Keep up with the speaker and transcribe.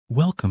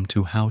Welcome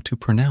to How to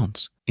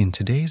Pronounce. In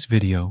today's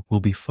video,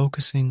 we'll be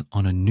focusing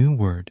on a new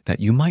word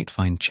that you might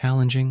find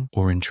challenging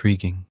or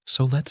intriguing.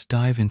 So let's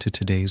dive into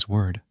today's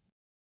word.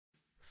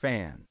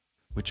 Fan.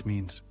 Which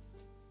means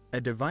A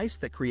device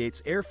that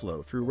creates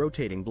airflow through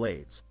rotating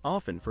blades,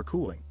 often for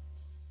cooling.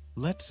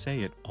 let's say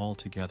it all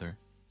together.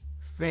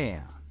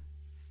 Fan.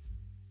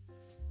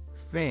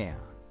 Fan.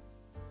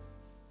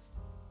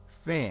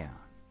 Fan.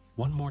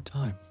 One more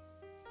time.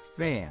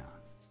 Fan.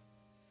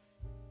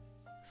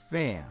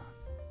 Fan.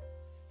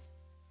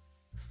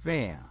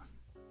 Fan.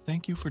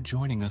 Thank you for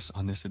joining us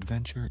on this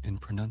adventure in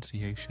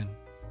pronunciation.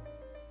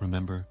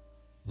 Remember,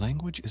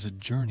 language is a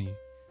journey,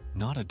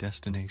 not a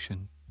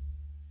destination.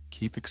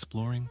 Keep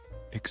exploring,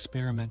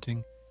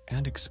 experimenting,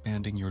 and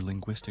expanding your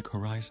linguistic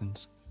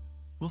horizons.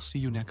 We'll see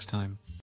you next time.